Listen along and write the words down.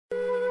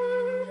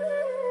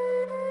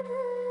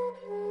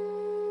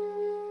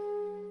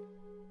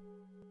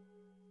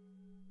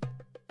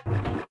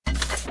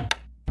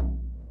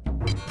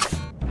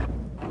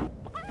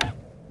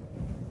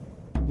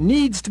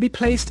needs to be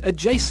placed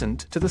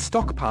adjacent to the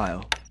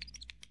stockpile.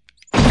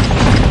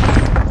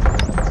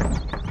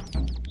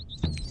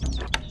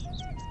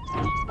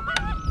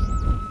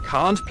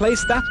 Can't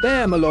place that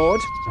there, my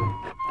lord.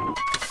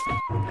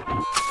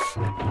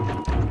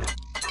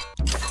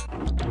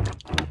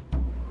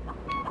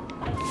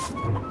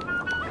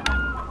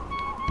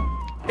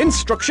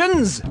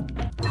 Instructions!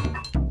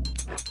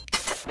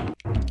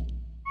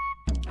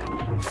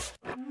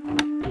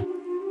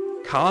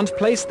 Can't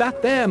place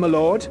that there, my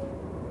lord.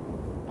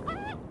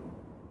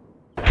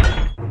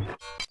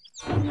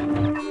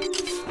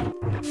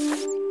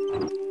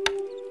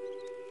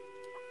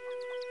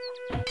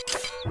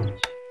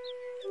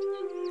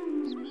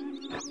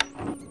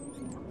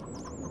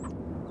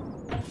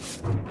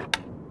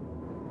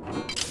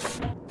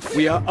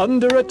 We are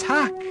under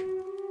attack.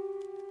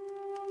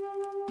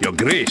 Your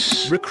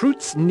Grace.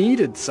 Recruits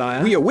needed,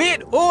 sire. We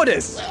await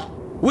orders.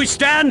 We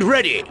stand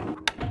ready.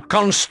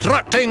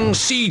 Constructing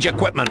siege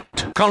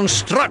equipment.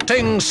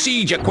 Constructing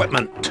siege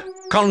equipment.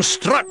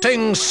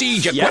 Constructing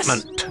siege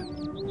equipment.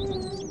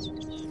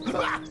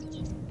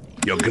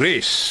 Your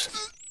Grace.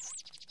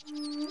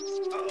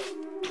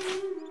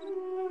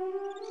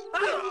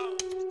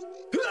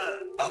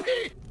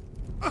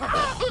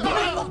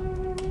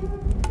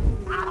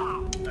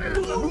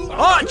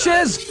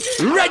 Archers,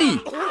 ready!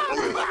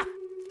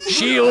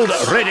 Shield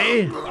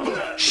ready.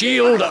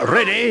 Shield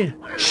ready.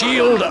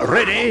 Shield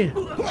ready.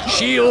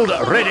 Shield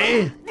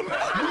ready.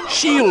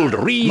 Shield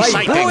resighting.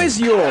 My bow is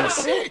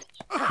yours.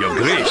 Your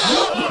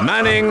Grace.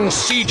 Manning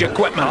siege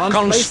equipment.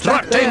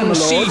 Constructing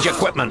siege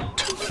equipment.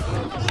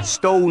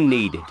 Stone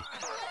needed.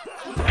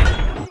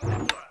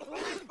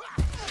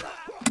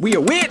 We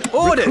await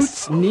orders.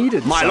 Recruits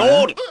needed, my sire.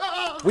 lord.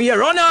 We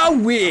are on our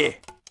way.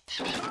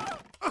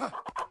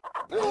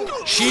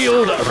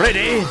 Shield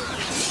ready.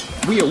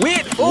 We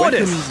await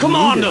orders.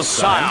 Commander,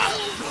 sire.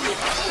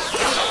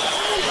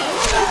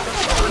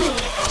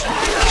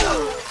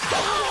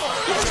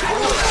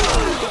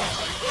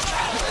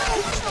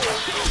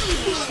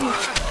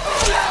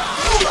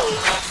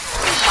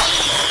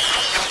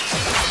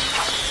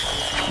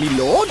 Me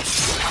lord.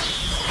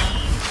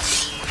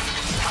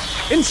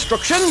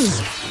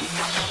 Instructions.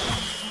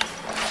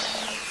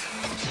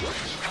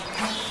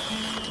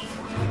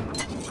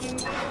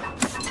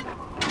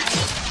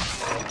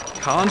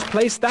 Can't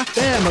place that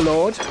there, my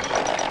lord.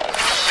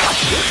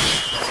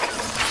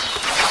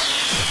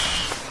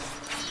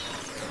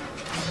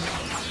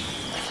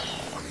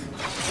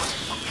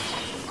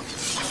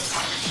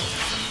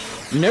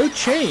 No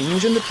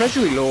change in the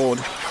treasury, lord.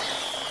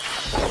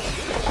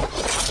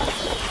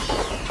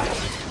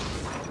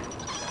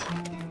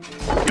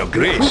 Your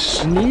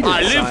Grace. Needed,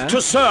 I live sire.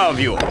 to serve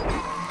you.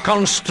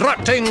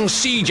 Constructing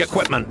siege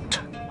equipment.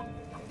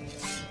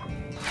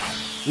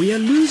 We are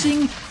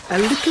losing a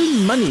little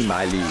money,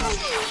 my liege.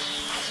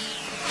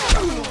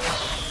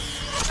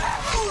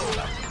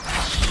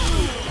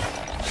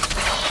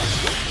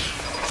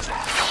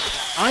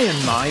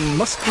 Iron mine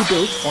must be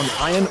built on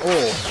iron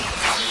ore.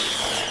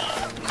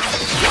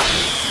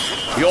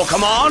 Your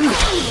command?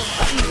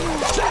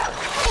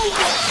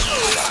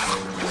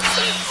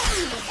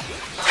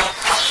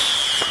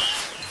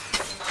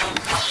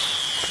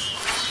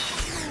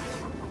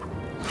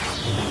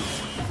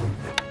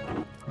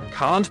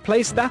 Can't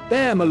place that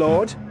there, my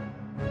lord.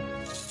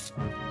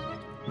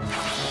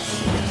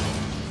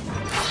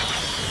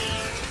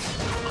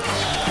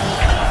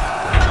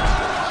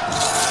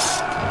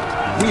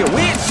 We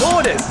await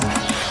orders!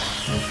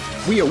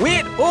 We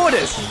await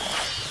orders!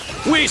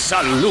 We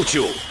salute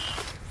you!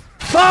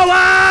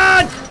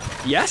 Forward!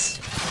 Yes?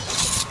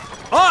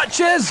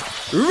 Archers,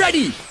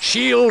 ready!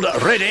 Shield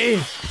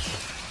ready!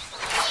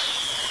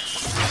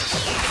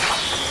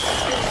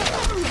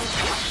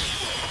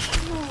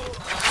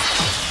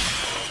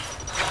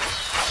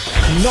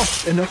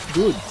 Not enough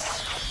goods.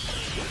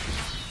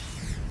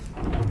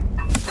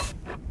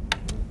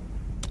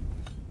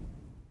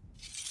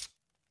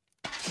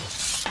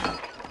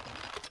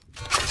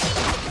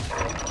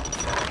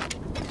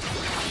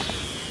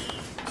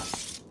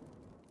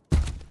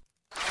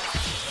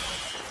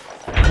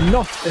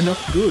 Not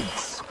enough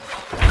goods.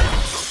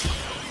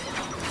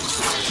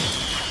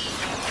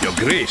 Your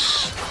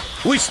Grace,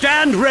 we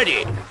stand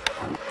ready.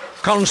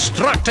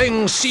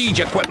 Constructing siege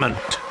equipment.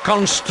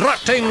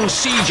 Constructing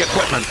siege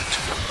equipment.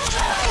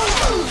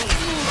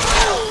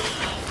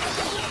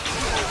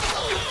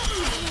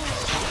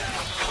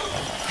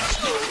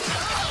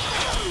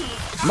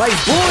 My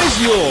bow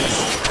is yours.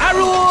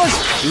 Arrows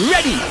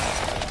ready.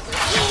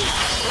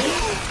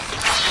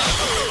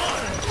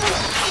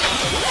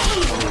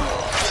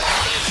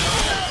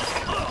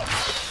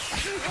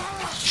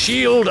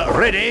 Shield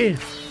ready.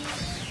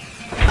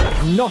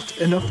 Not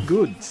enough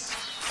goods.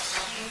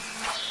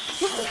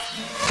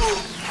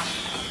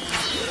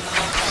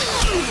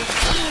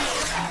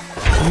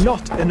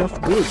 Not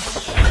enough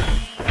goods.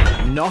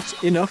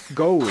 Not enough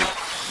gold.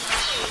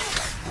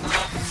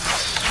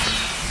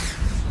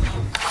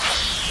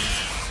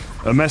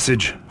 A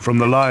message from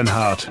the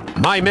Lionheart.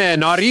 My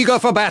men are eager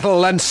for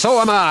battle, and so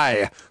am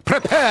I.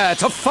 Prepare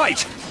to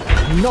fight!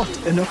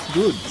 Not enough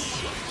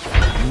goods.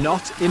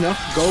 Not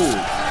enough gold.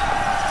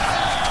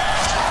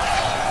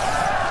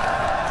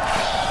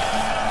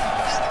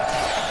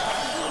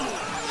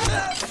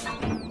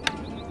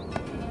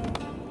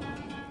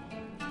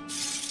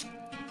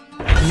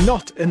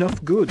 Not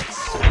enough goods.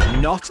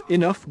 Not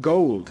enough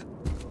gold.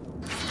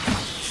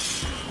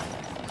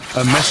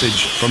 A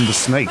message from the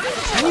snake.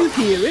 Can you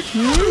hear it?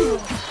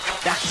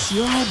 That's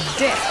your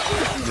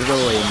death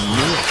drawing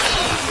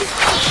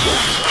near.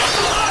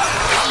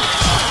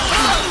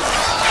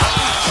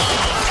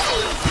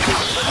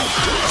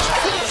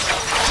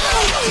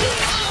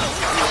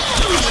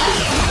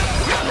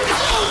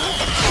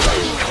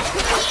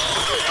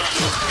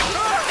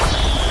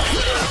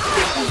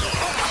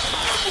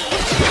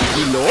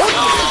 Lord?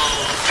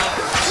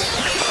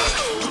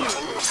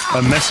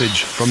 A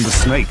message from the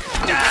snake.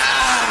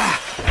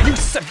 You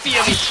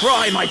severely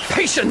try my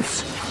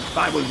patience!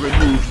 I will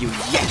remove you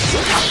yet!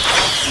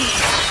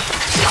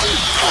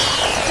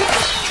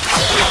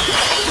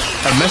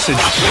 A message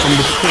from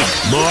the pig.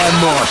 My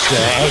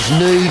master has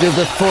need of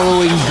the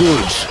following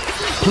goods.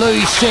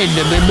 Please send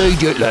them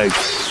immediately.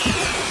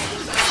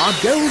 Our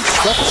gold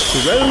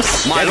stocks grow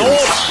steady. My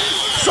lord!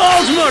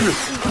 Swordsman!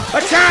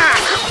 Attack!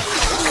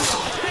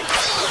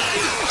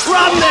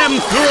 Run them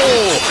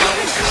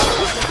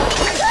through!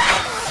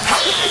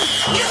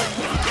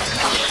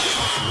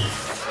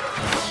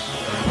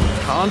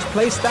 Can't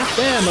place that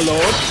there, my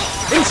lord.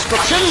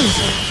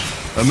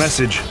 Instructions! A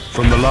message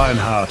from the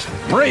Lionheart.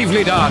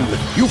 Bravely done!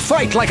 You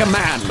fight like a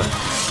man!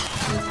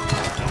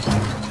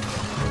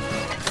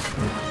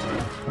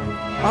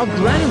 Our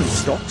grain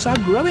stocks are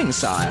growing,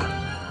 sire.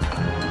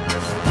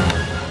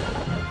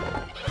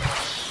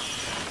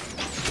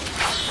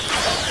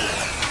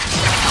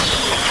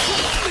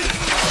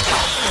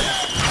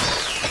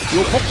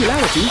 Your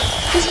popularity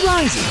is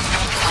rising.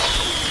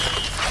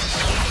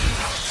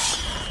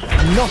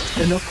 Not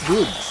enough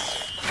goods.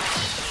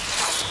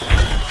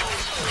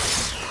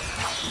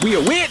 We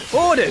await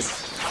orders!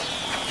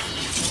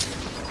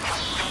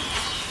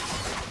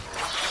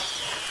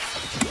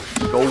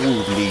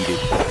 Gold needed.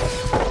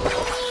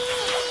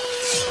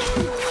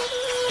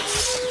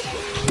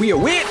 We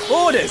await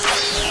orders!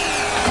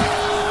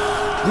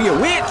 We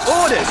await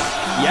orders!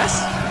 Yes?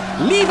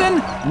 Leaving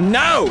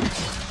now!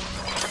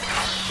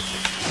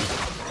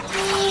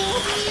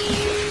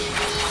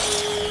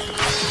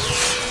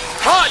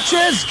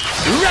 Archers,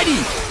 ready!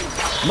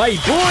 My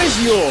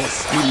boy's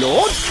yours, my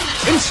lord.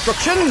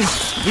 Instructions,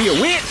 we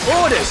await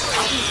orders.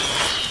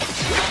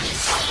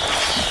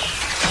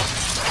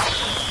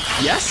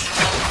 Yes?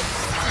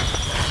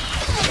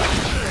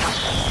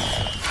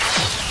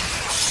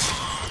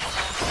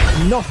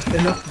 Not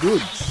enough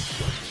goods.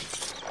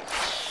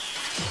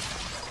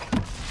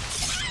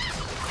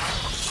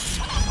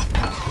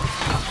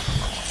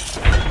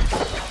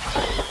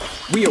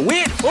 We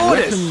await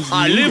orders. Weapons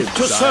I live needed,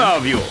 to sire.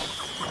 serve you.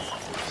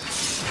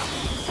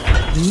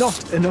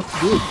 Not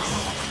enough goods.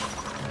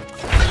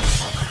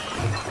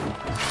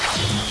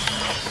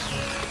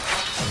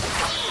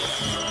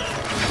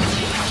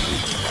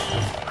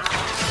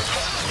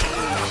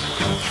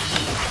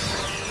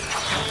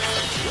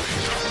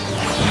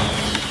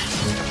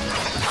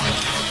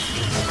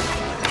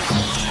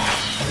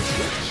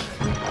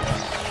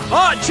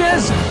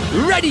 Archers,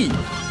 ready!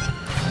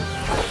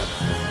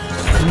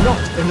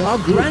 Not enough Our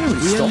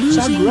grand stocks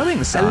are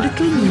growing, sire. a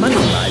little money,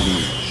 my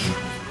liege.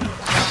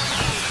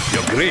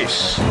 Your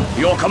Grace,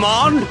 your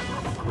command?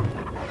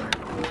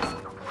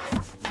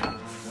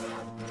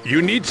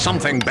 You need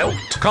something built.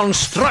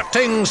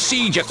 Constructing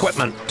siege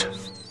equipment.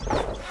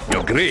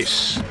 Your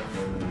Grace.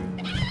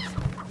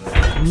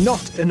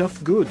 Not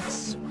enough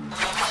goods.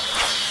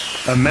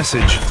 A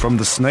message from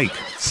the snake.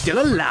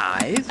 Still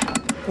alive?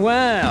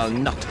 Well,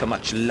 not for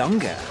much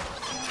longer.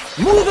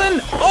 Moving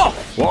off!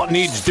 What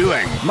needs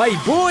doing? My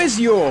boy's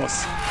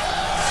yours.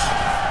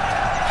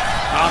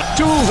 Our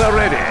tools are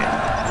ready.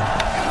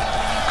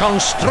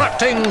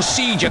 Constructing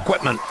siege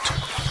equipment.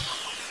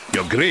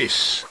 Your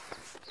Grace.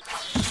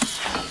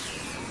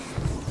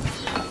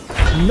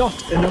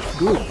 Not enough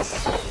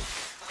goods.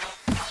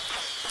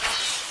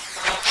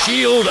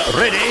 Shield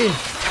ready.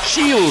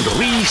 Shield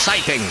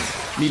resighting.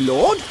 Me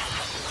lord?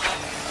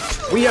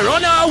 We are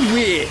on our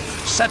way.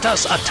 Set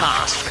us a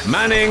task.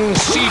 Manning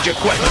siege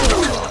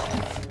equipment.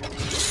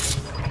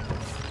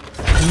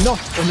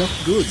 Not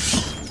enough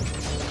goods.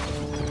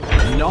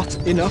 Not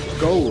enough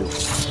gold.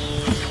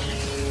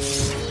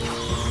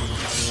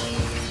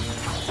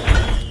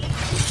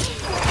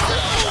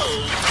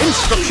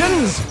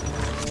 Instructions.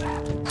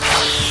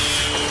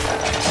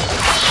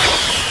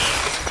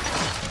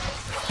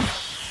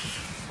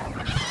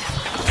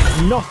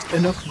 Not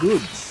enough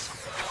goods.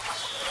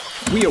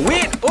 We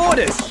await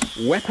orders.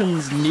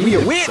 Weapons needed, We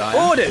await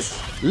sire. orders.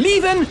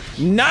 Leaving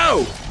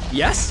now.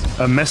 Yes?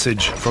 A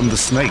message from the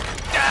snake.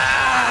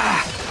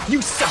 Ah!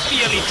 You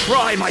severely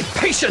try my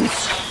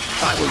patience.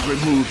 I will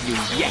remove you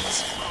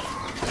yet.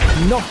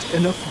 Not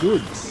enough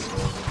goods.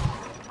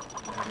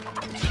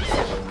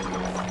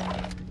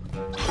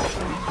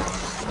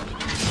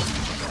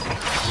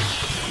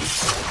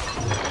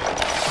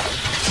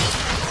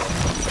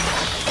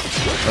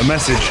 A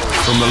message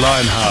from the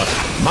Lionheart.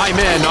 My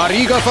men are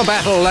eager for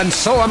battle, and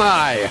so am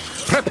I.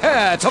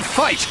 Prepare to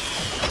fight!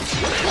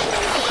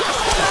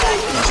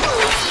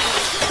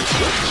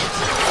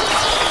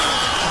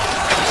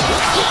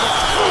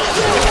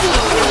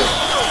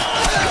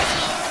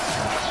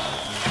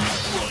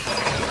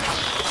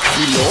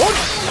 Lord?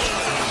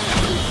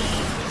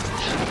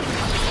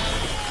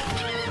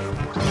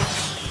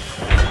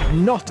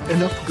 Not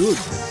enough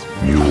goods.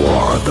 You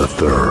are the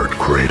third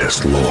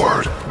greatest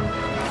lord.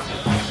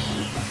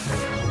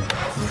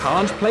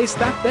 Can't place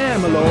that there,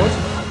 my lord.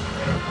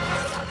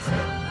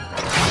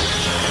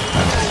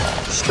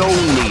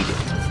 Stone needed.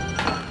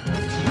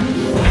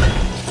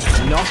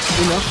 Not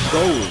enough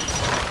gold.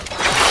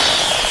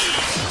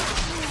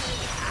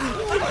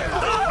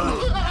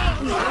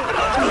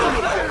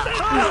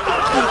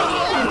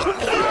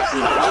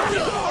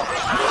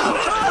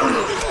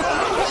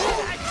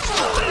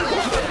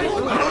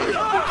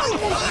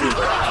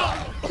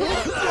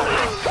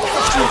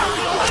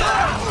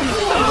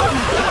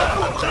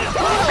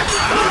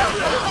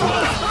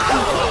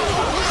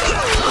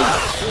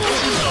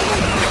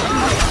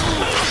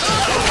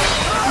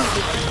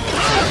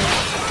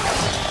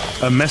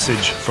 A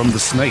message from the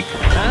snake.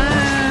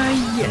 Ah,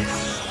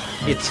 yes.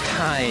 It's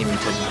time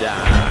to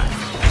die.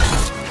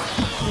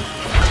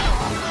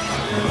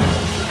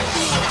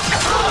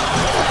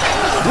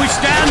 We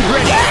stand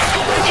ready!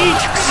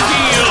 Eat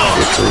steel!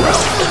 It's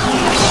around.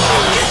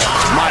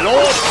 My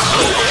lord!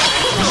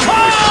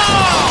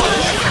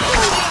 Charge!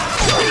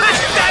 Cut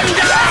them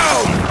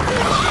down!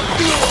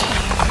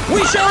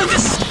 We shall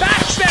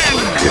dispatch them!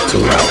 It's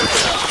around.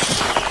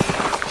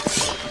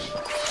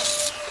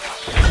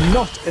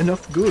 Not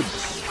enough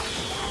goods.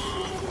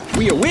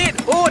 We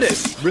await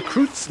orders.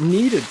 Recruits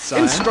needed,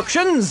 sire.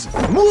 Instructions.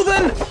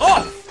 Moving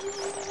off.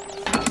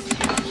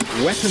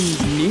 Weapons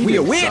needed, we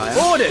await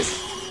sire. Orders.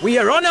 We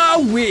are on our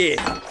way.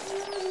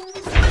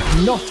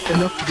 Not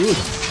enough goods.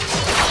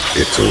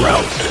 It's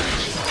around.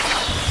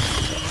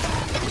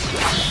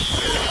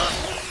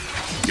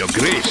 Your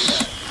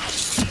Grace.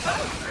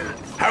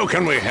 How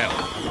can we help?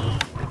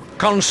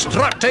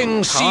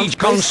 Constructing siege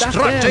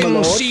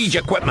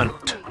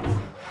equipment.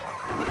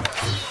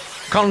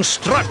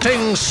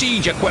 Constructing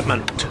siege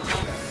equipment.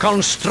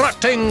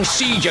 Constructing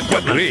siege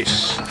equipment. Your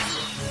Grace.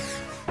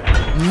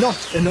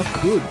 Not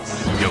enough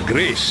goods. Your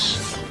Grace.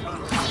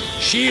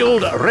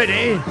 Shield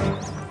ready.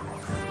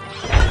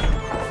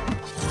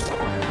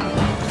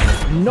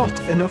 Not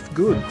enough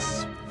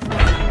goods.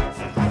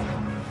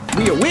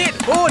 We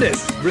await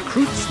orders.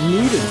 Recruits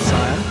needed,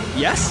 sire.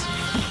 Yes?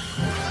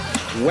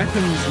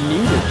 Weapons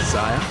needed,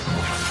 sire.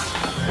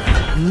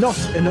 Not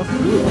enough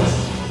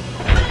goods.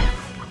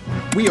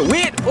 We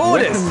await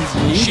orders.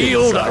 Needed,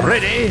 shield sire.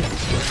 Ready.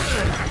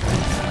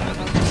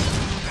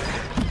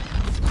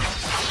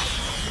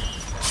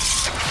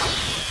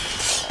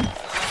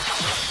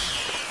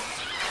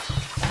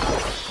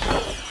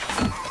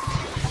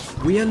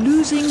 We are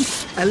losing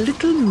a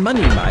little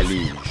money, my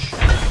liege.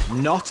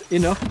 Not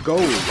enough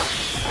gold.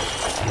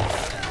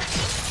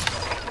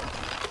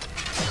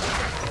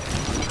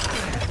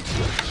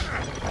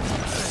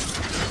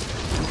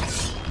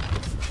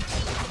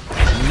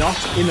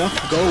 Not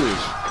enough gold.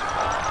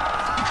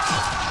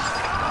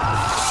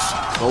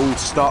 Gold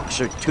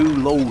stocks are too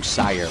low,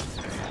 sire.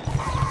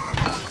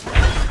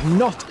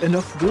 Not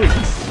enough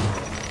goods.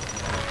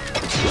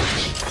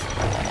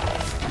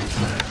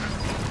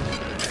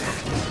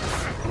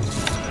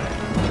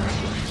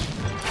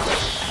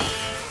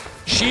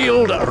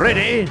 Shield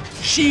ready.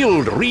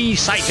 Shield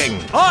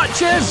resighting.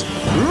 Archers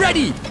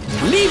ready.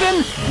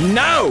 Leaving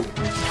now.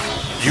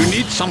 You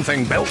need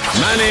something built.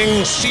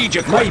 Manning siege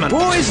equipment. My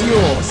boy's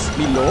yours,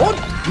 me lord.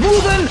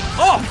 Moving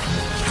off.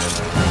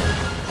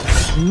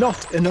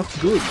 Not enough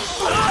goods.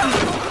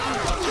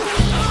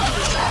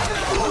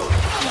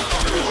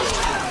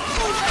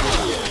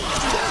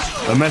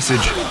 A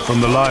message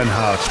from the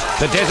Lionheart.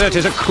 The desert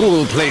is a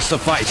cruel place to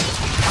fight.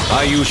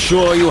 Are you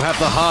sure you have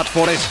the heart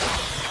for it?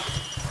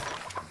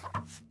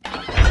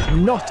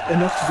 Not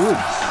enough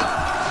goods.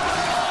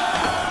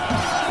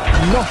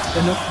 Not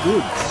enough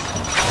goods.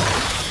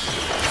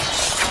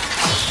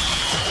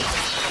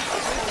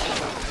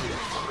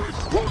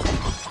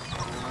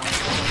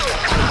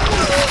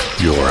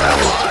 Your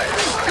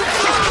allies.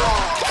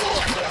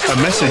 A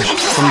message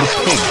from the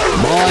pig.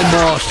 My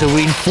master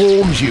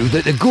informs you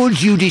that the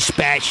goods you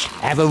dispatched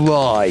have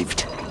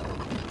arrived.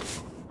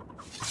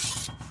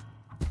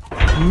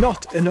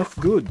 Not enough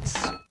goods.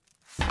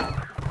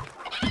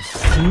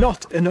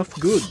 Not enough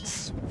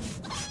goods.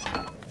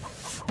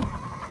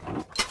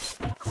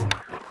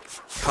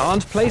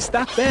 Can't place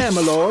that there,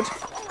 my lord.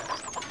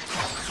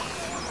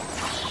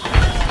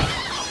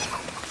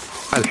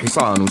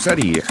 الحصان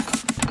سريع.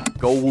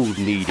 Gold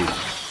needed.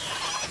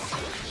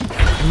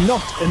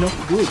 Not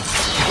enough goods.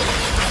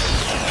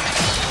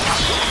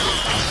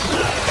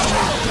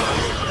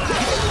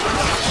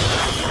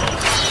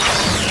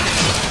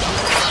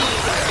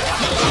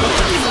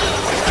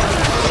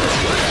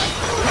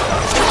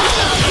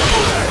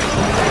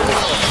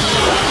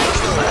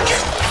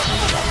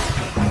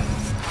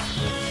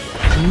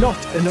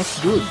 Not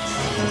enough goods.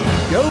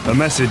 Go. A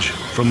message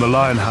from the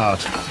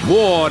Lionheart.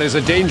 War is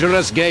a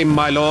dangerous game,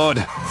 my lord,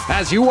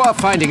 as you are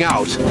finding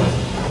out.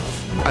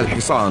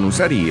 الحصان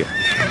سريع.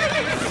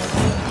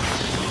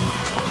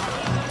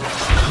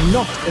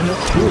 Not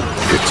enough goods.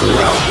 It's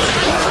around.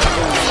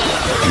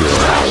 Your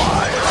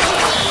allies.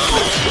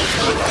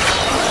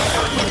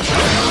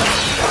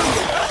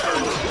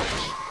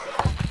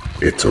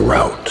 It's a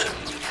rout.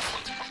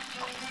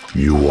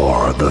 You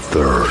are the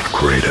third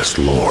greatest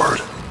lord.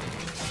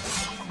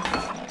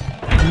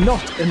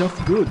 Not enough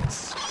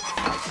goods.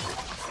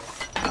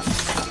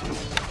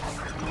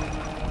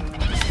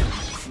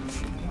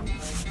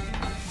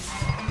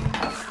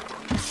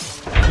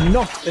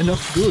 Not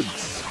enough goods.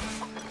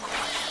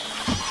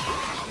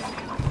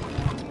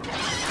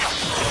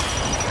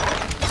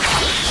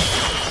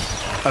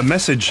 A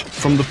message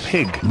from the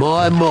pig.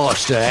 My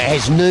master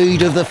has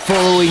need of the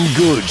following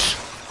goods.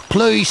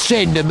 Please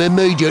send them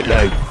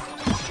immediately.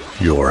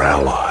 Your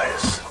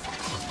allies.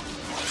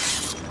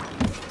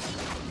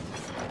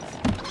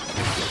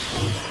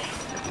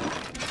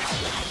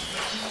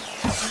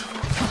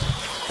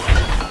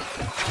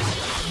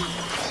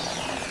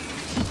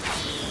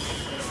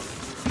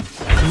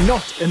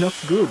 Not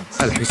enough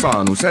goods.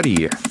 الحصان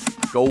سريع.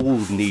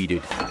 Gold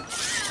needed.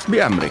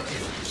 بأمرك.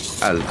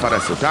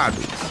 الفرس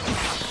تعدو.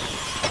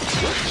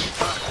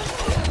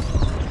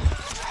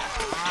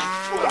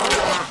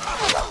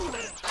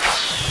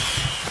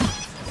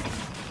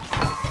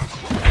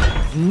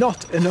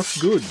 Not enough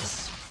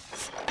goods.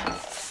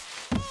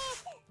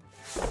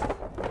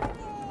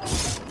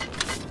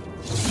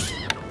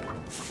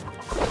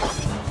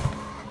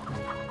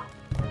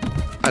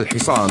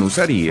 الحصان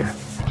سريع.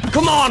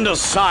 Commander,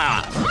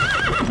 sire!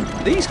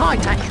 These high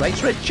tax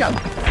rates are a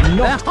joke.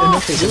 They're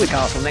half as in the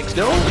castle next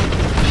door.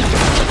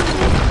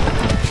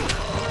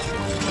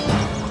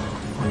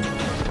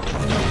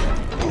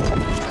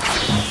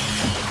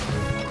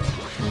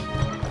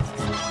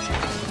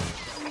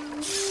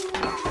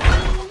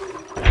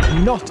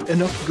 Not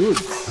enough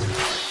goods.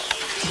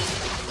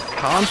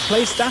 Can't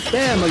place that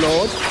there, my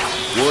lord.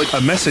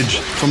 A message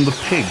from the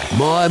pig.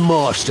 My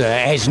master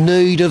has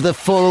need of the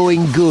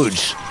following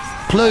goods.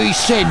 Please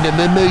send them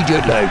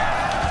immediately.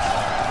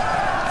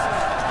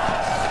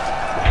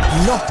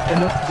 Not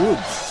enough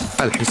goods.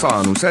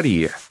 الحصان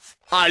سريع.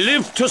 I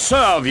live to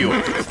serve you.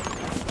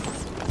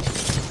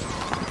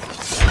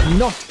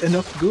 Not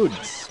enough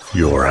goods.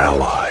 Your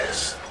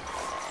allies.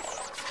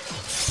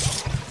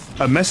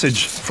 A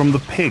message from the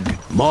pig.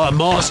 My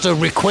master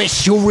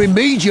requests your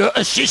immediate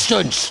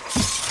assistance.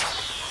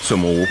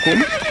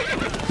 سموكم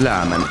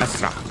لا من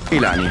أسرع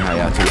إلى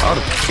نهايات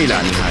الأرض.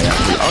 إلى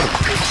نهايات الأرض.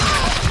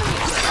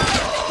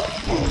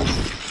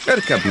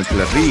 اركب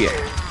مثل الريح.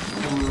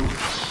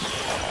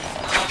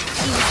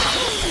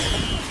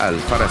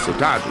 الفرس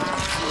تعدو.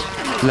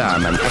 لا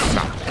من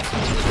أسرع.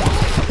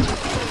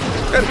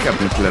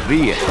 اركب مثل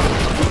الريح.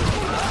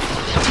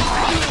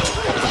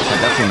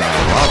 هدفنا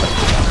واضح.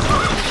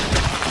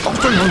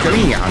 اقتلهم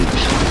جميعا.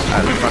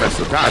 الفرس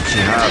تعد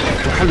شهاب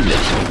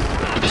تحلق.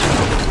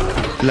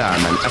 لا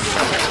من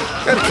أسرع.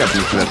 اركب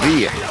مثل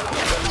الريح.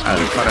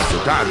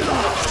 الفرس تعدو.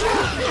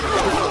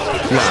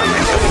 لا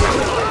من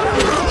أسرع.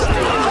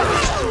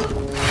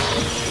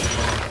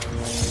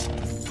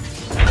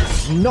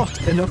 Not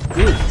enough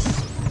goods.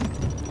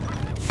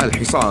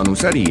 الحصان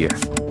سريع.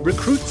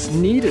 Recruits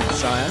needed,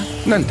 sire.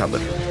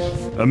 ننتظر.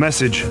 A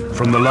message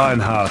from the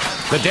Lionheart.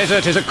 The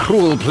desert is a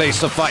cruel place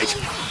to fight.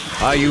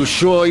 Are you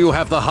sure you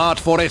have the heart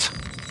for it?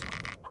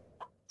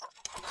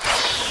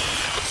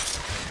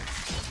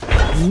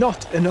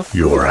 Not enough.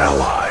 Your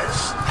allies.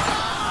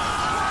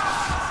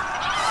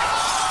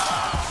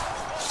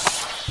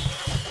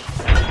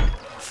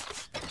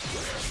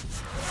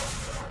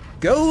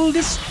 Gold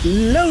is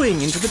flowing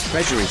into the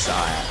treasury,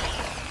 sire.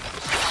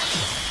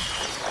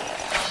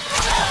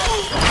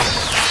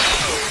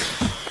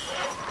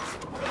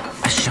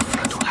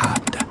 الشفرة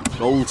حادة.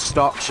 Gold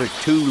stocks are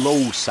too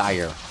low,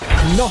 sire.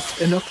 Not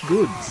enough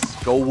goods.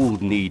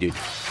 Gold needed.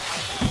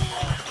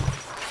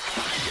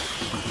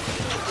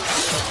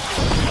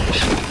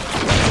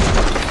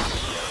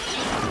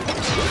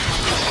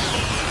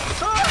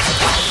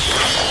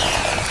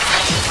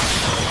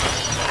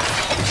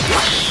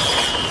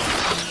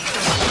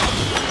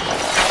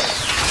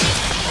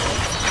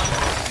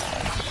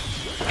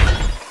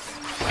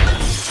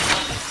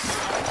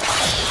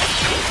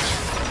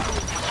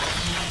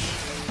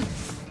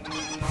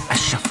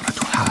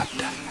 الشفرة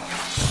حادة.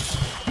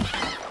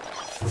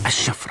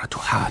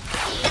 الشفرة حادة.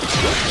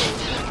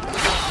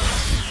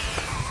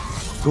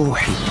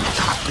 روحي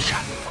متعطشة.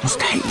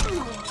 مستحيل.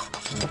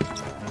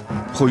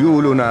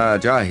 خيولنا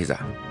جاهزة.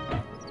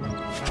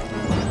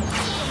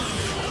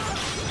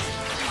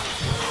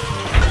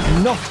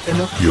 Not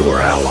enough. Your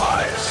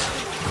allies.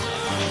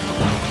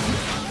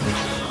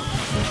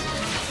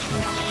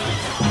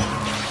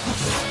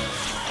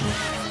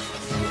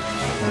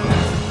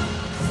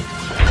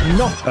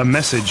 Not. A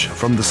message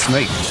from the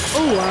snake.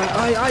 Oh,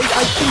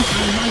 I think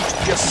we might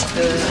just.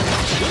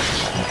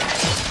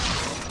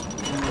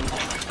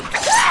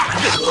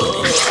 A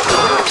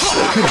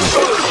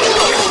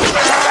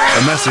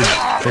message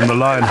from the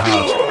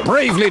Lionheart.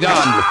 Bravely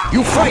done.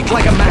 You fight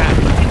like a man.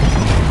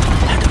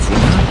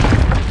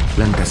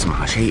 لن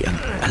تسمع شيئا.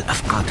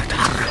 الأفقار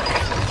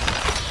تتحرك.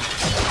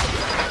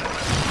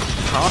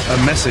 A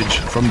message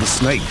from the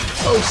snake.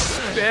 Oh,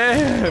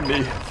 spare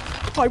me.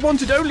 I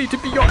wanted only to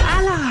be your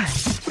ally.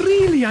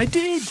 Really, I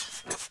did.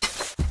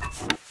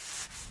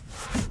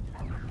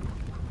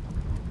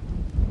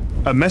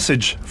 A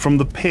message from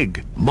the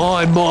pig.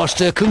 My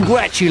master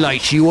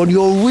congratulates you on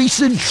your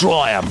recent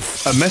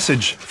triumph. A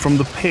message from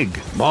the pig.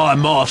 My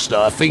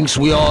master thinks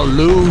we are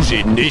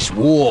losing this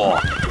war.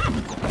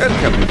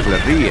 اركب مثل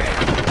الريح.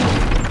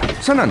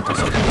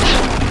 سننتصر.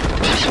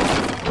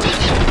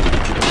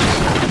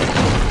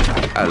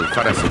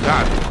 الفرس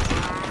تعدو.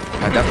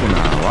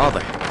 هدفنا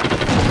واضح.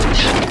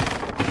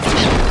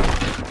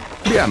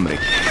 بأمرك.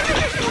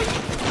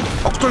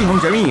 اقتلهم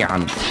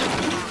جميعا.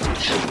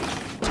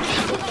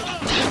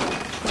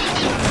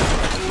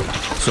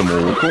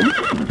 سموكم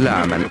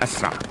لا من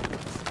أسرع.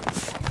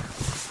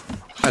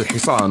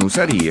 الحصان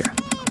سريع.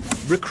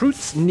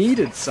 Recruits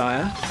needed,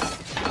 sire.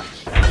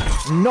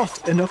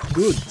 Not enough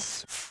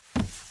goods.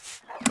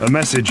 A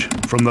message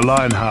from the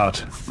Lionheart.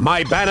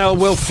 My banner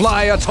will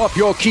fly atop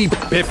your keep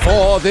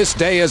before this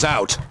day is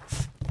out.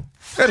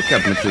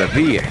 اركب مثل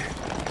الريح.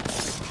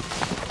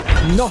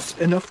 Not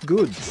enough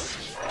goods.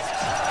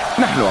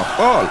 نحن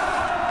أبطال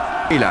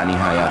إلى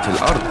نهايات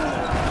الأرض.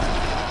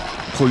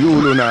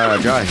 خيولنا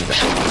جاهزة.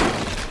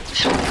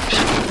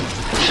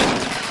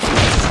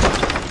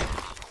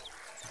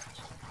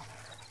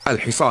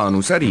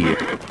 الحصان سريع.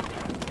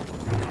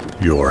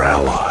 Your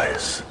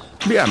allies.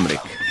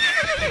 بأمرك.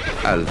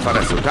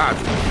 الفرس تعدو.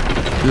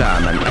 لا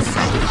من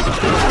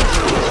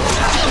أسرع.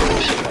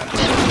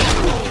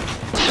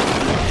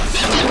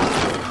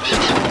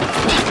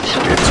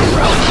 It's a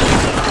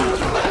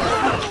rout.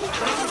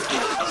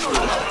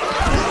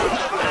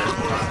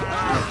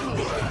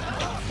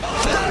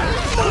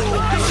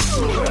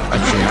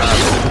 الشهاب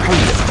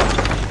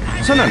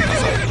تحلق.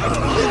 سننتصر.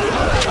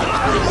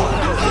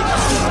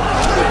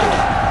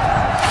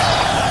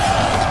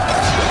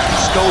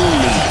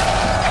 Stone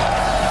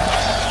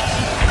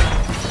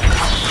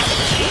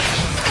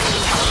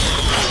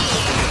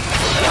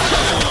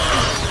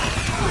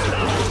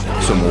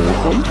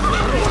سموكم.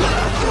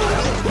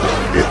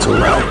 It's a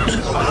rout.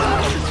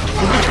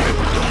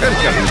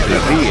 اركب مثل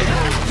الريح.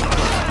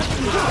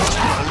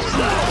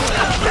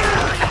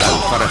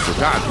 الفرس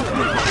تعدو.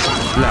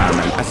 لا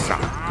من أسرع.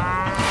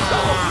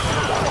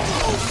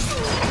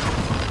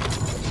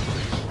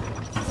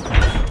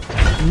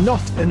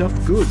 Not enough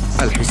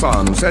goods.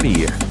 الحصان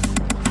سريع.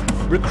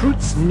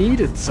 Recruits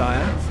needed,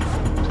 sire.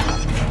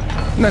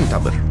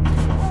 ننتظر.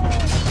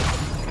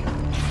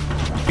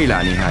 إلى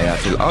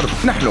نهايات الأرض.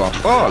 نحن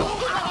أبطال.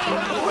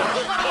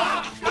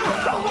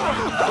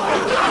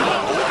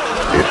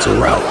 It's a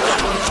rout.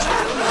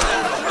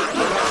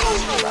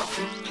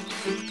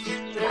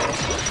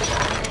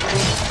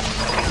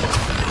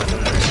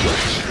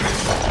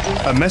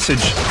 A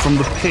message from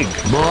the pig.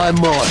 My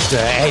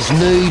master has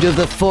need of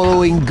the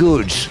following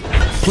goods.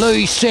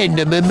 Please send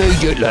them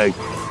immediately.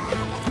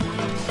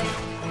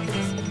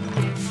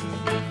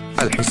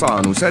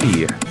 الحصان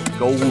سريع.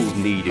 gold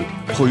needed.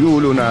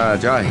 خيولنا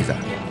جاهزة.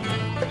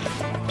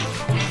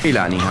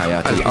 إلى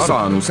نهايات الأرض.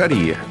 الحصان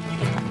سريع.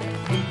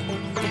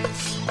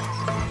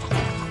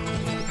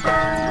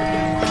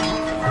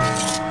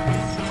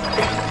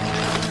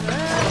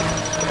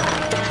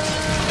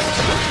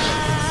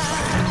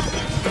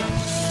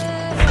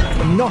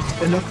 Not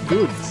enough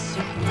goods.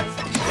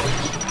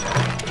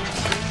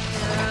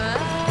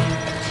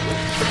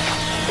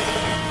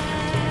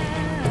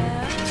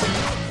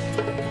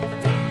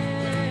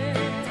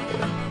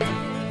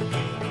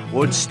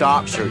 Wood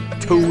stops are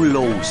too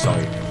low,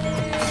 sire.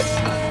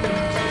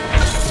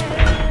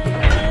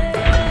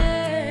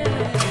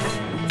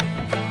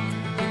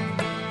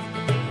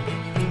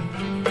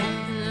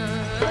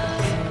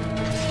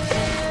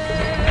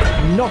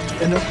 Not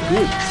enough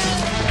goods.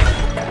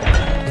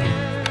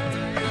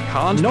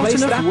 Can't Not place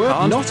enough that work-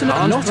 work. not enough-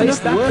 Can't not place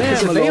enough that work there,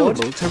 is my lord,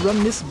 available to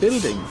run this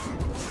building.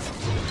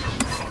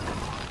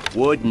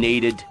 Wood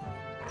needed.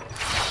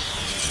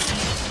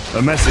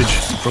 A message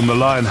from the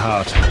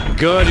Lionheart.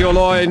 Gird your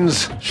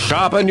loins,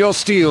 sharpen your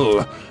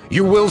steel.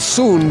 You will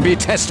soon be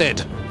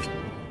tested.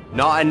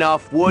 Not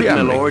enough wood, my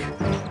بأمرك. lord.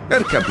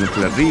 اركب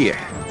مثل الريح.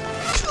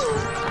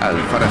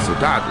 الفرس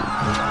تعدو.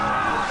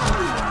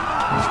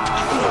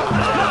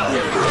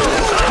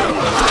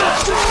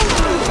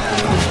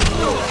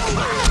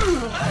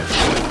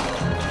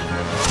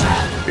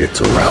 It's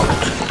a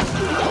rout.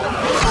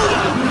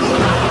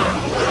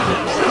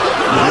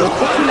 Your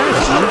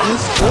popularity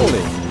is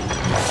falling.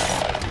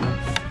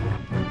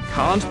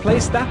 Can't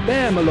place that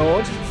there, my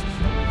lord.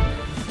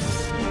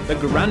 The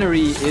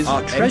granary is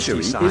Our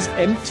treasury empty, is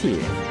empty.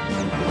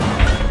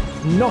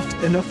 Not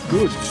enough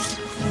goods.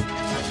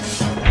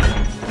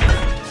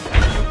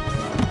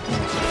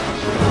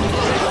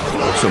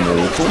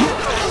 سموكم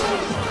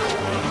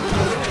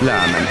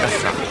لا من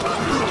أسرع.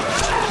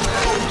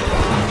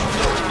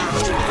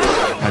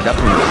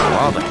 الهدف من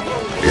الواضح.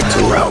 It's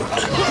a rout.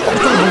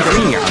 اقتلهم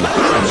جميعا.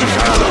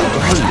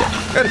 هيا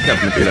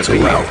اركب مثل It's a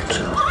الريح. rout.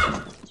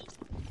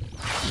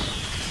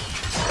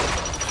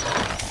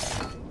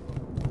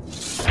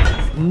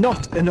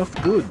 Not enough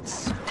goods.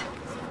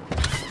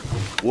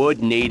 Wood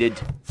needed.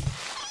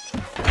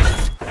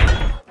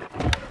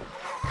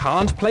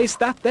 Can't place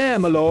that there,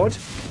 my lord.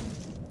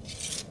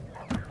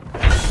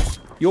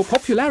 Your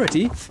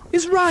popularity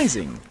is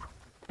rising.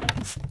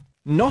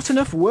 Not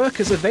enough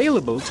workers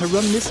available to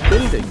run this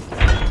building.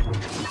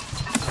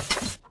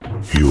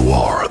 You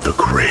are the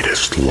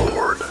greatest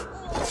lord.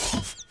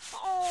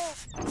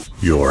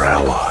 Your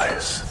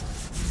allies.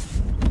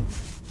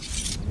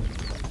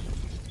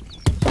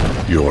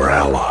 Your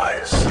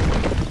allies.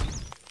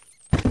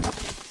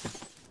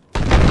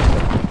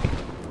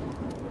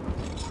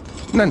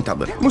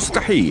 ننتظر.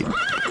 مستحيل.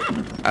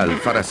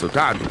 الفرس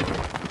تعدو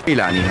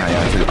إلى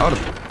نهايات الأرض.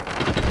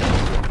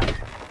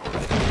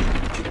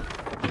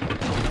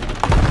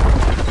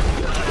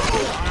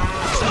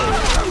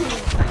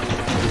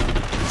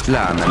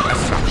 لا من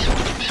أسرع.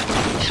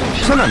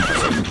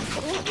 سننتصر.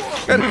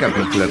 اركب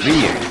مثل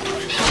الريح.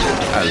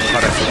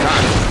 الفرس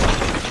تعدو.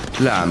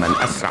 لا من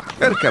أسرع.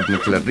 اركب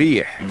مثل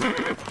الريح.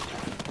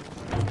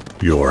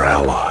 Your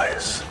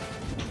allies.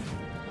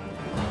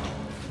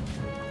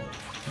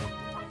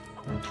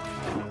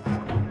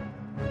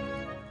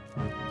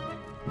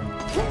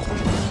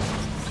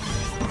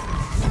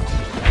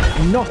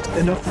 Not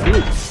enough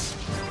goods.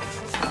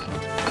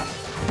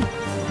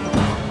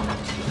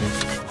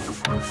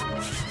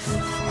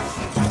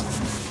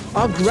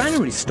 Our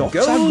granary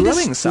stocks are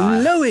growing,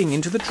 sire. Flowing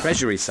into the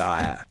treasury,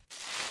 sire.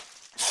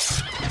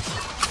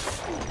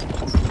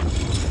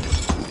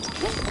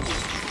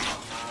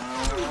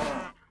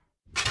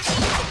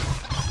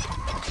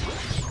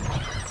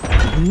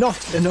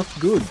 Not enough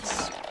goods.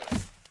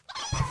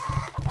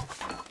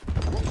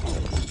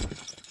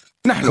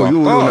 نحن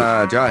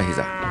خيولنا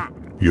جاهزة.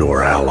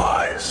 Your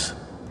allies.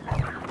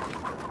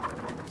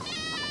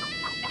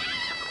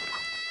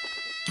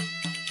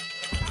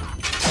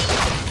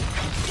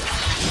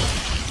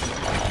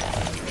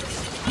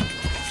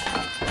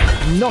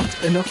 Not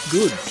enough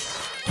goods.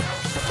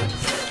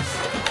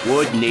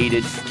 Wood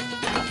needed.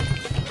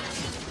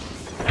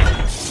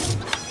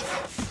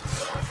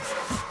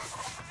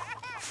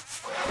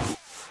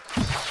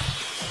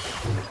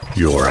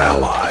 Your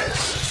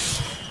allies.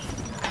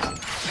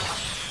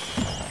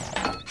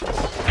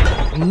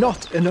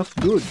 Not enough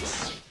goods.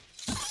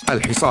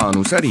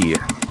 الحصان سريع.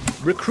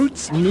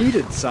 Recruits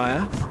needed,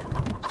 sire.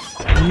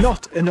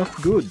 Not enough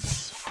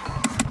goods.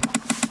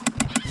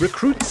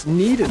 Recruits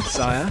needed,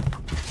 sire.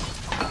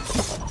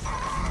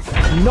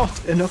 Not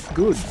enough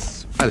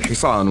goods.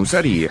 الحصان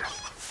سريع.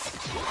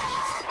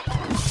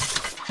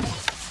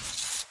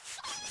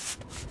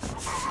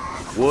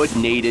 Wood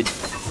needed.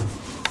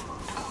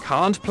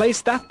 Can't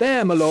place that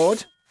there, my lord.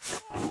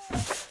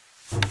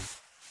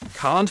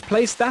 Can't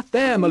place that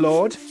there, my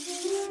lord.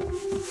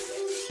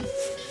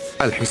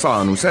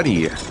 الحصان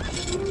سريع.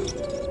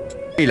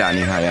 إلى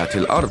نهايات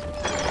الأرض.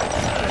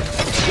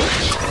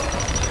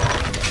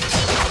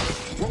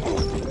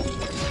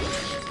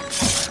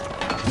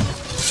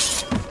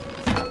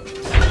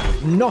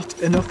 Not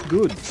enough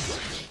goods.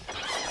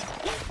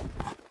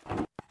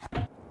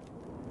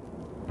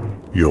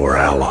 Your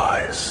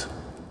allies.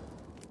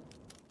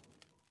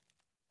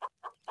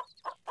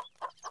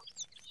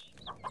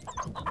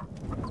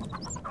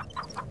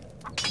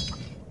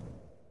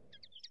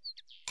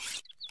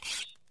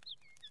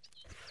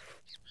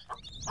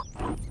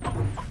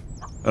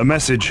 A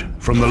message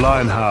from the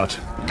Lionheart.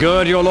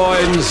 Gird your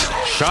loins,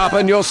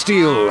 sharpen your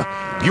steel.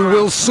 You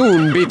will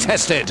soon be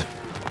tested.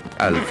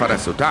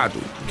 الفرس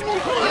تعدو.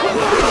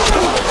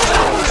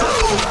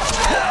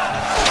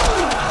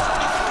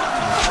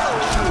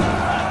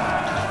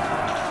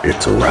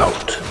 It's a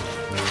rout.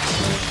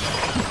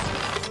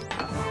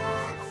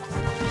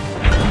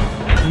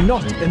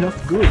 Not enough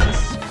goods.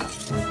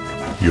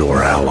 Your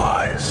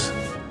allies.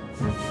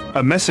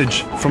 A message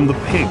from the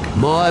pig.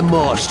 My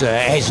master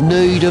has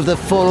need of the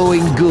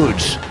following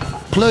goods.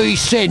 Please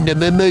send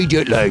them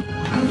immediately.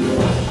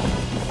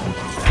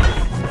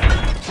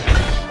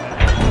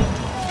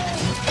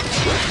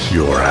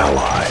 Your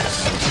allies.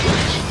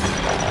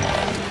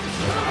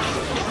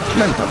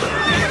 ننتظر.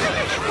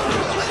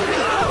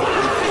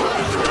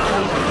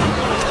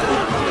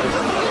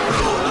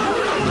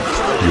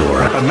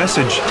 A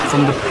message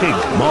from the pig.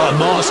 My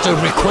master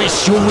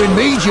requests your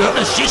immediate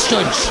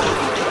assistance.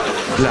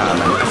 لا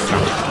من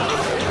أسرع.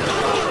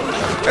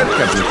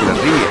 اركب مثل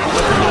الريح.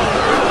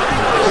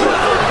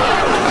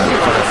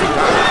 الفرس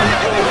تعدو.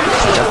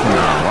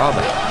 هدفنا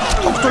واضح.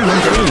 اقتلهم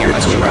جميعا.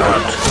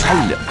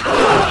 هيا.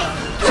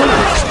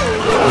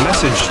 A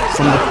message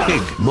from the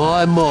pig.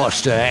 My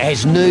master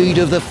has need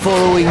of the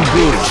following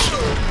goods.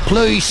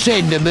 Please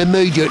send them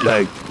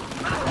immediately.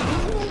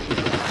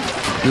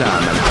 لا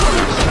من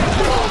أسرع.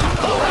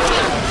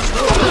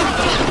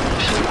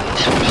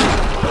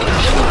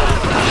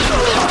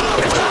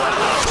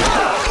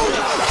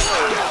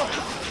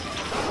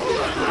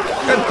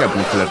 اركب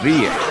مثل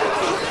الريح.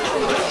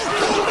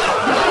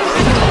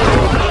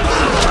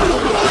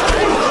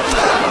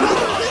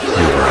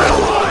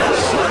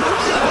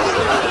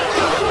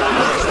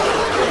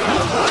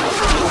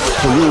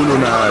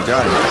 خيولنا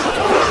جاهزة.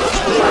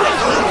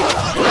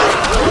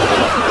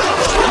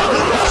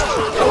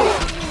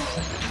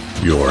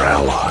 Your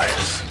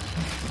allies.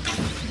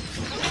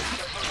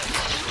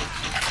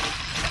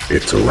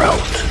 It's a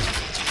rout.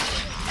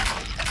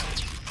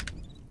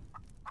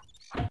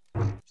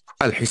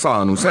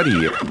 الحصان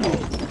سريع.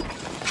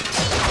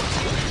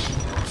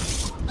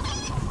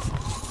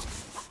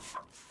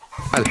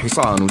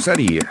 الحصان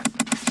سريع.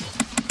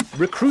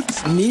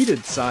 Recruits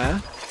needed,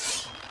 sire.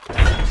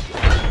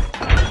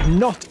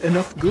 Not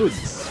enough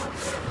goods.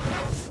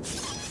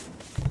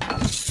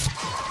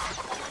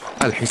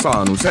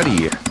 الحصان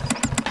سريع.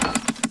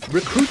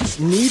 Recruits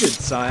needed,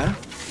 sire.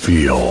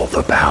 Feel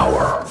the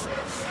power.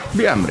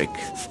 بأمرك.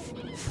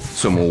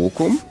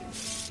 سموكم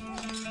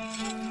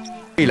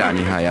إلى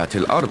نهايات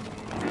الأرض.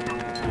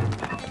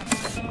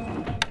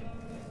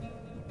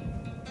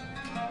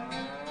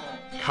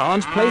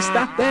 Can't place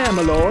that there,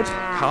 my lord.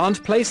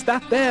 Can't place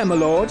that there, my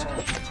lord.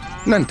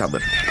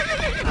 ننتظر.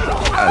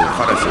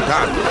 الفرس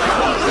تعد.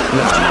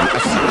 لا من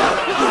أسرع.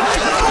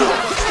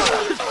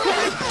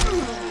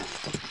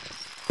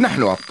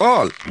 نحن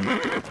أبطال.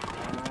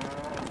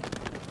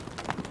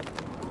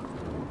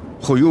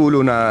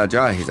 خيولنا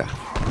جاهزة.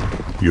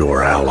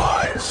 Your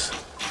allies.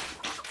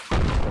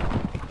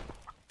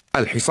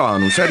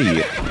 الحصان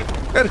سريع.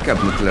 اركب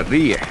مثل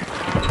الريح.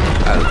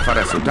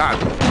 الفرس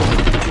تعدو.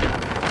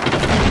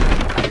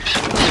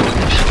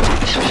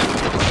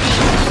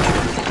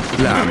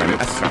 لا من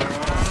أسرع.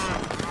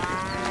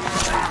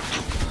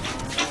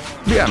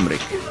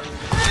 بأمرك.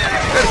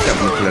 اركب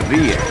مثل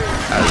الريح.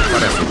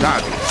 الفرس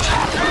تعدو.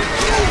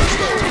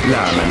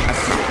 لا من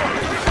أسرع.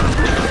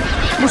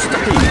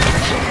 مستحيل.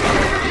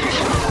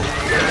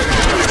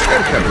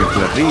 اركب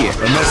مثل الريح.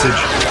 A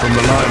message from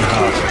the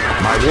Lionheart.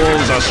 My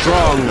walls are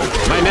strong.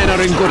 My men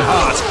are in good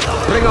heart.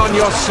 Bring on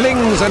your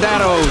slings and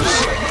arrows.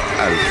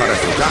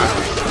 الفرس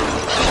تعدو.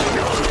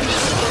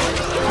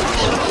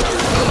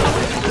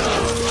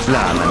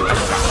 لا من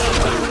أسرع.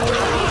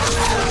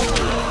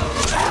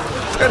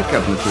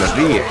 اركب مثل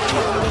الريح.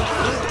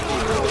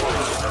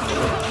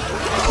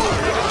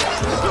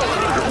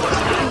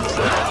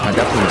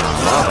 هدفنا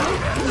الله.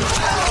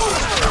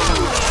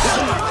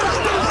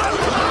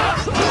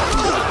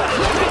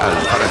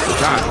 الفرس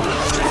تعدو.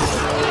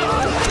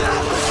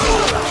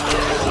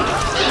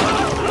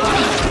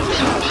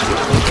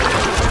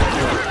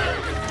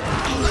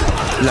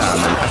 لا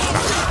من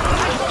أسرع.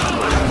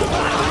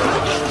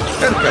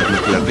 اركب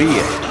مثل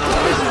الريح.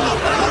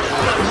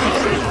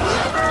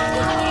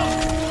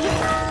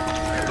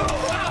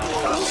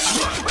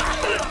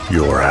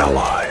 Your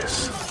allies.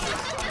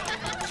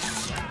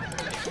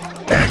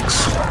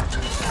 Excellent.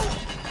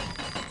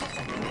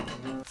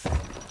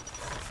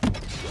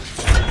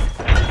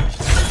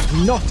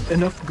 Not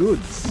enough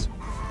goods.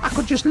 I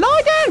could just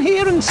lie down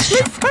here and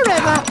sleep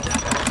forever.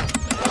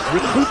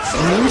 Recruits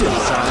needed,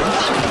 sire.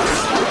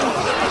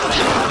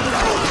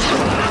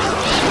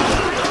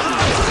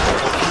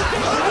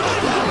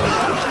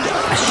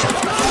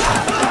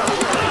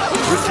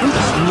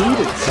 Recruits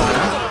needed,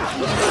 sire.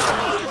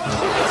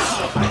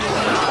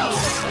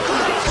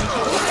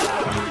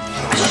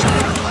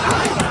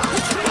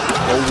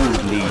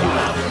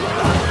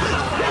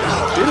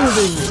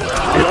 Buildings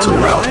It's a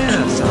rout.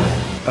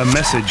 A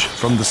message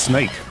from the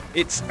snake.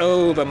 It's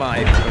over, my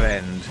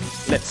friend.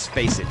 Let's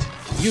face it,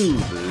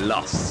 you've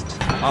lost.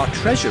 Our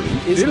treasury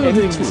is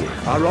empty.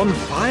 Are on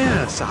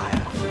fire,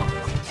 sire.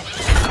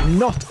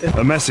 Not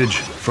A message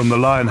from the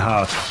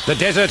Lionheart. The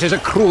desert is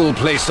a cruel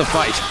place to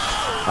fight.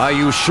 Are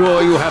you sure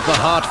you have the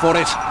heart for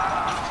it?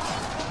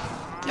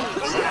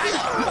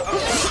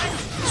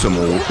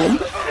 سموكم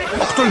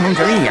اقتلهم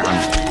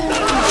جميعا.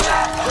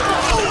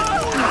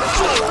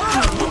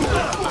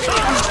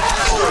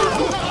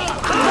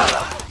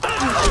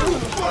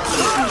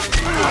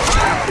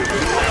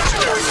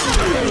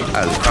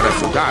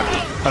 الفرس تعدو.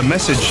 A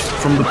message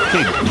from the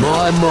pig.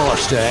 My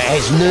master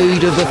has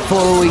need of the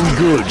following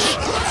goods.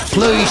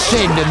 Please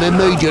send them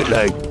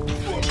immediately.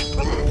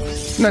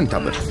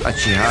 ننتظر.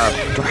 الشهاب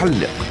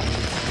تحلق.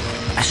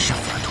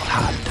 الشفرة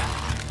الحادة.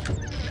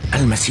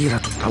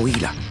 المسيرة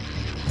الطويلة.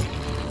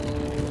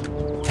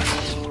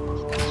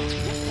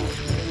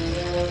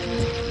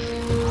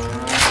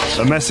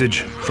 A message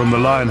from the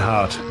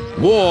Lionheart.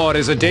 War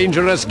is a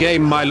dangerous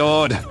game, my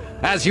lord,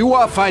 as you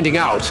are finding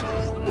out.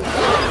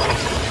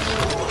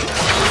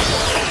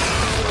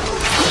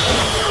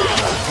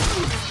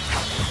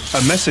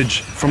 A message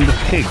from the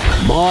pig.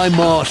 My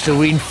master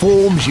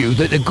informs you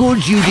that the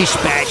goods you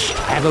dispatched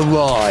have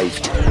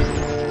arrived.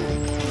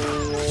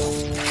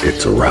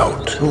 It's a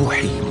rout.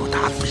 روحي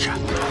متعطشة.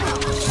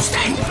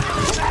 مستحيل.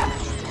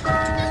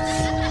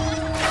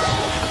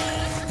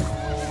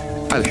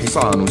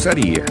 الحصان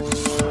سريع.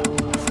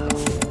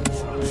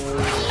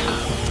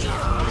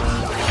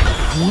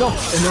 not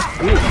enough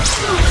goods.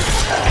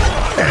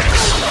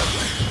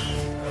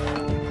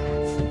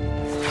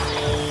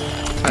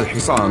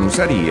 الحصان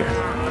سريع.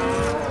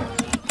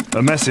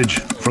 A message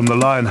from the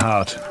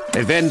Lionheart.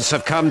 Events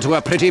have come to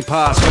a pretty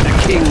pass when a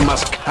king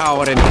must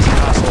cower in his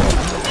castle.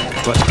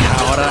 But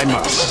cower I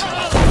must.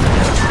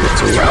 It's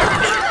It's a rout.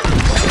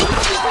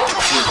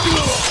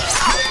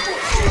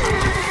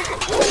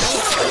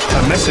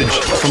 A message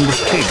from the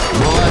pig.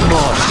 My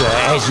master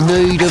has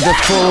need of the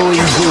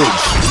following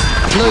goods.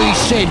 Please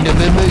send them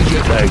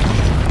immediately.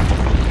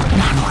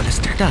 نحن على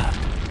استعداد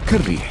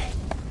كالريح.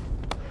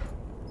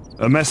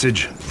 A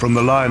message from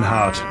the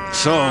Lionheart.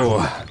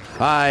 So,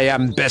 I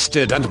am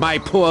bested, and my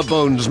poor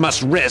bones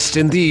must rest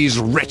in these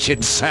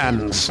wretched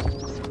sands.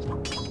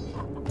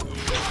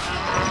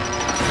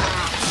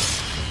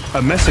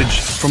 A message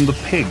from the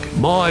pig.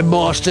 My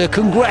master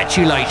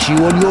congratulates you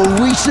on your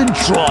recent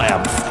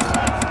triumph.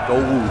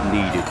 Gold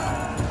needed.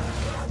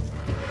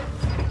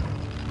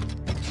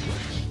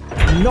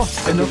 Not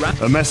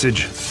enough. A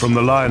message from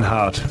the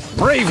Lionheart.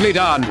 Bravely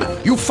done!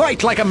 You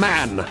fight like a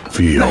man!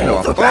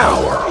 Feel the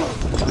power.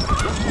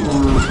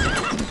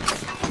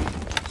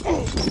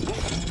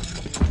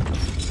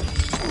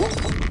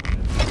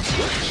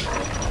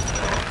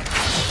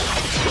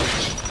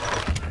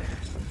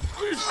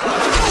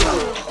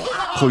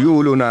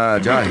 خيولنا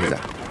جاهزة.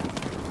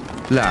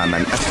 لا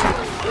من أسرع.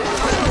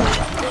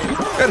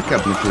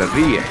 اركب مثل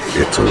الريح.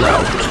 It's a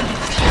rout.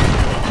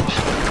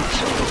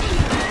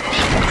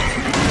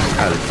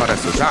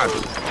 الفرس سعد.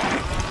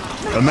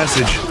 A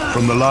message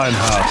from the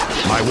Lionheart.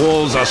 My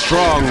walls are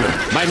strong.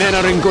 My men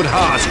are in good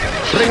heart.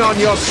 Bring on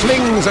your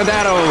slings and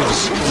arrows.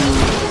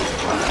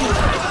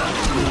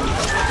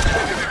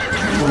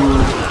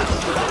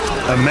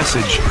 A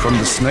message from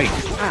the snake.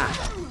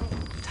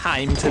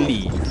 Time to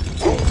leave.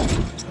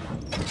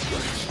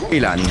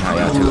 إلى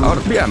نهايات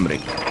الأرض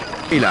بأمرك.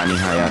 إلى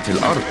نهايات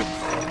الأرض.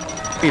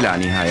 إلى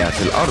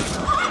نهايات الأرض.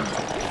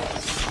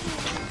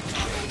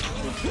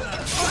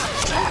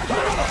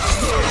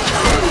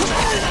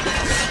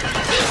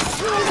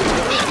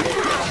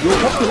 Your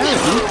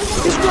popularity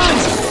is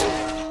rising.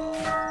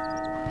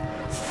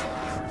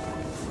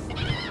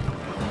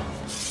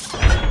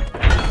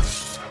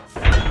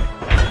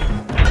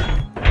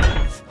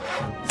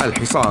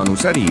 الحصان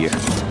سريع.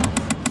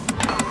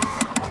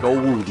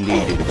 Gold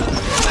needed.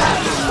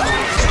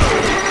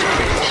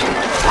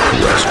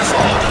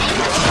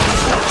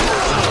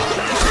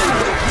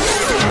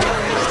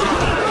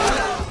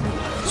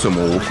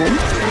 سموكم.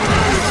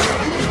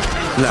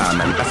 لا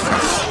من أسرع.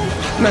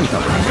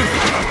 ننتظر.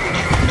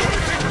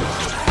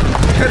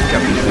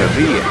 اركب مثل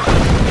الريح.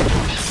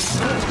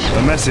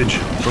 A message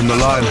from the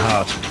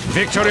Lionheart.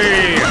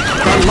 Victory!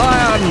 The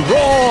lion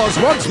roars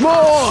once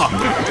more!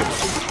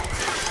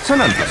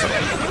 سننتصر.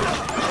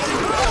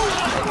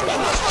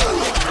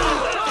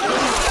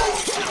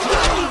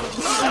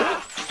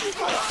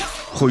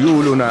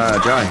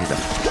 خيولنا جاهزة.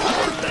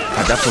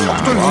 هدفنا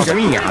اقتلهم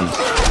جميعا.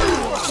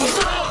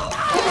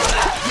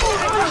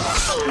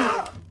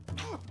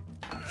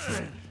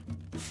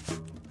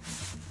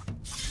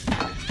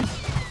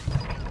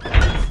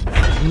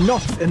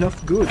 Not enough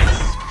goods.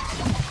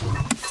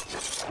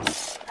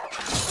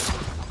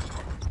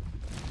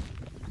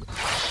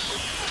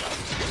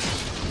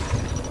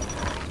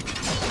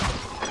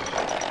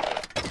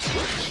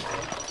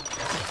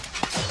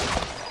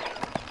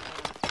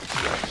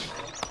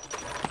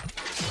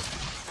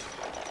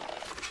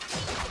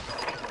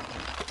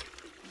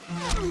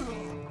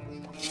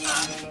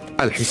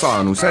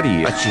 الحصان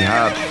سريع.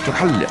 الشهاب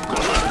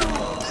تحلق.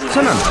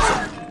 سننتصر.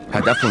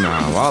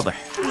 هدفنا واضح.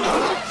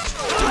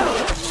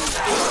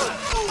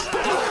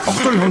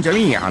 اقتلهم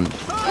جميعا.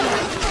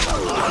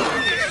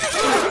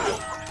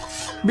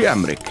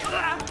 بأمرك.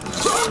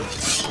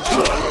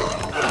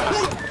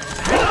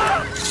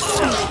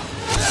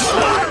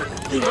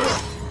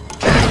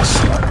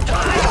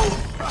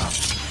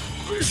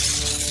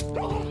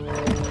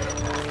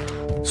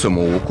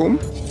 سموكم.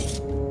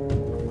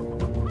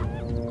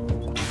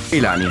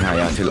 إلى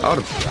نهايات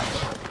الأرض.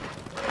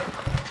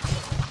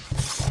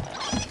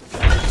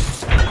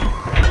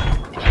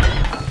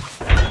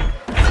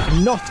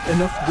 Not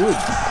enough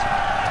goods.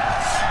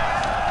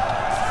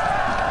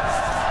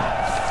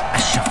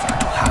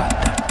 الشفرة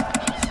حادة.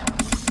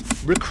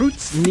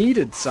 Recruits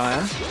needed,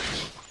 sire.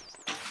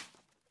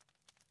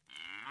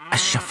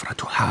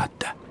 الشفرة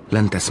حادة.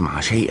 لن تسمع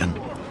شيئا.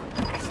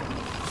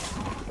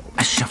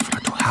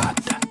 الشفرة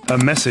حادة. A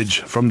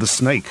message from the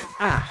snake.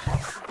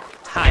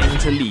 Time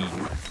to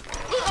leave.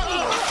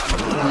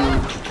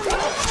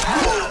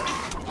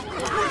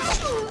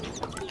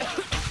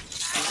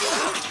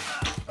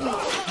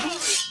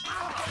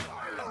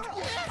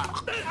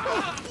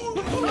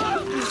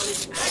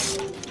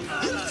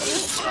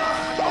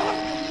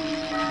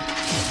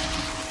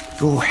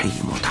 روحي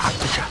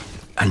متعطشة.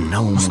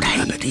 النوم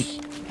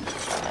الأبدي.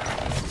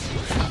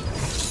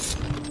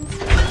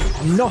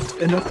 Not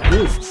enough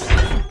goods.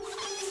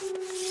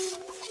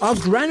 Our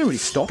granary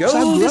stocks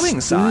are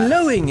growing, sire.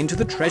 Flowing into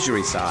the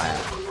treasury, sire.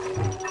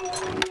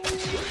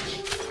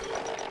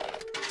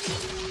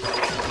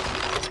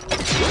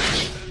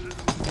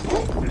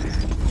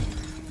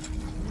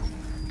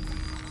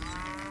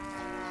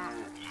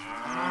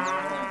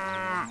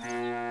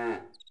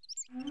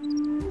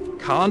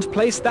 Can't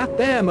place that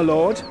there, my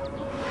lord.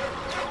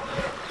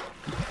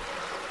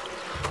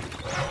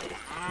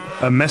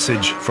 A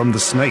message from the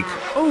snake.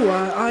 Oh,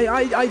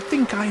 I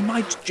think I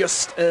might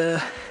just,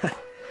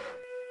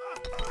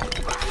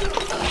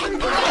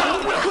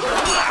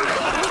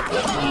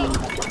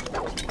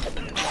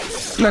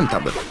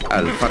 ننتظر.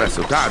 الفرس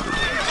تعدو.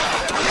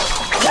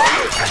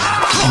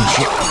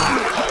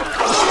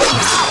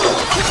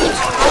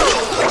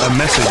 A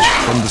message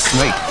from the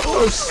snake.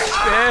 Oh,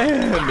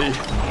 spare me.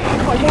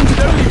 I wanted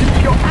only to be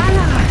your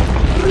ally.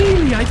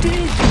 Really, I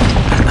did.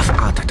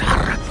 الأفعى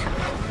تتحرك.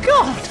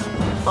 God,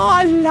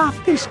 I love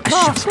this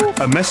castle.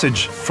 A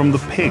message from the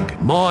pig.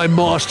 My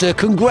master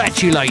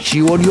congratulates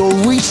you on your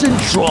recent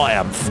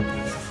triumph.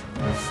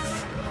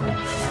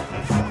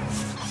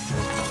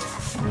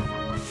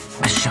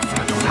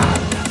 الشفرة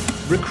حادة.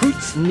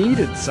 Recruits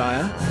needed,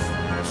 sire.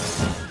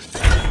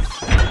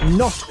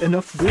 Not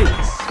enough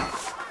goods.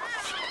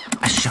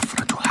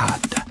 الشفرة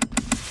حادة.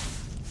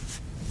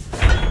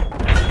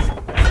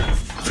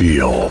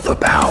 Feel the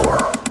power.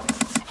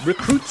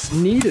 Recruits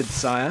needed,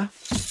 sire.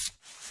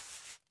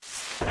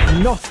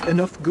 Not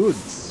enough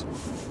goods.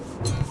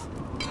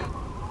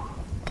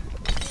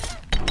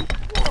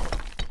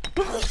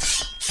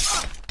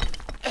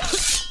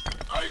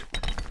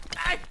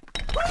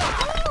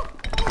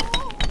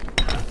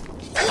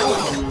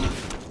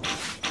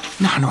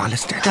 نحن على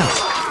استعداد.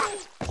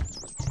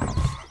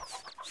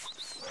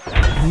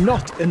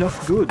 Not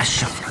enough goods.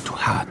 الشفرة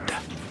حادة.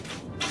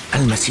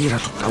 المسيرة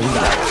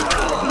الطويلة.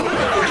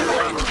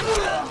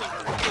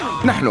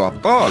 نحن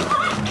أبطال.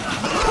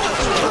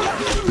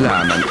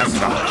 لا من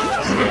أسرع.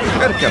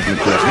 اركب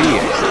مثل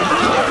الريح.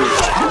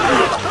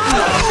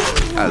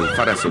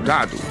 الفرس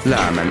تعدو.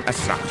 لا من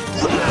أسرع.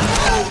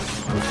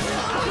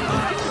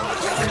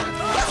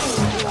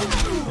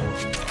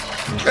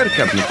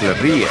 اركب مثل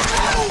الريح.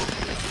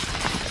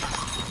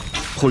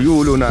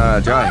 خيولنا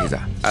جاهزة.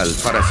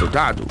 الفرس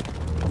تعدو.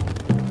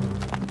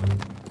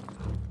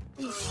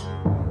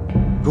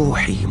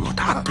 روحي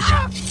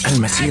متعطشة.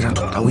 المسيرة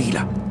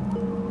الطويلة.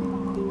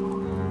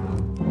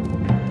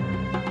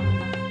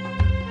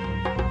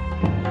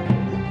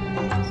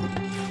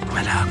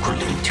 ملاك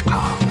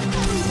الانتقام.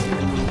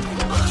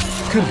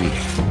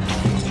 كالريح.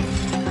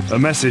 A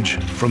message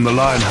from the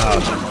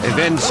Lionheart.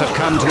 Events have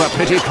come to a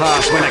pretty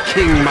pass when a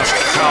king must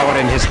cower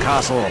in his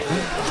castle.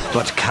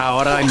 But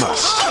cower I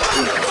must.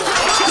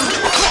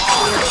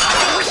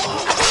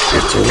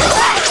 It's a wrap.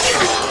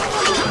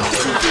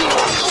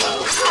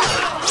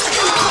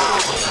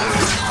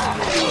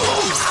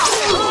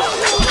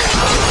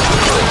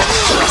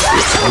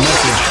 A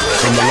message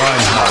from the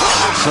Lionheart.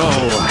 So,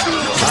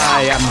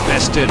 I am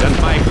bested, and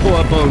my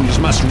poor bones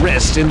must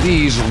rest in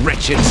these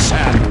wretched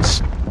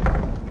sands.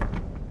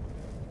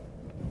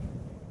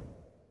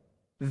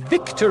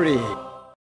 Victory!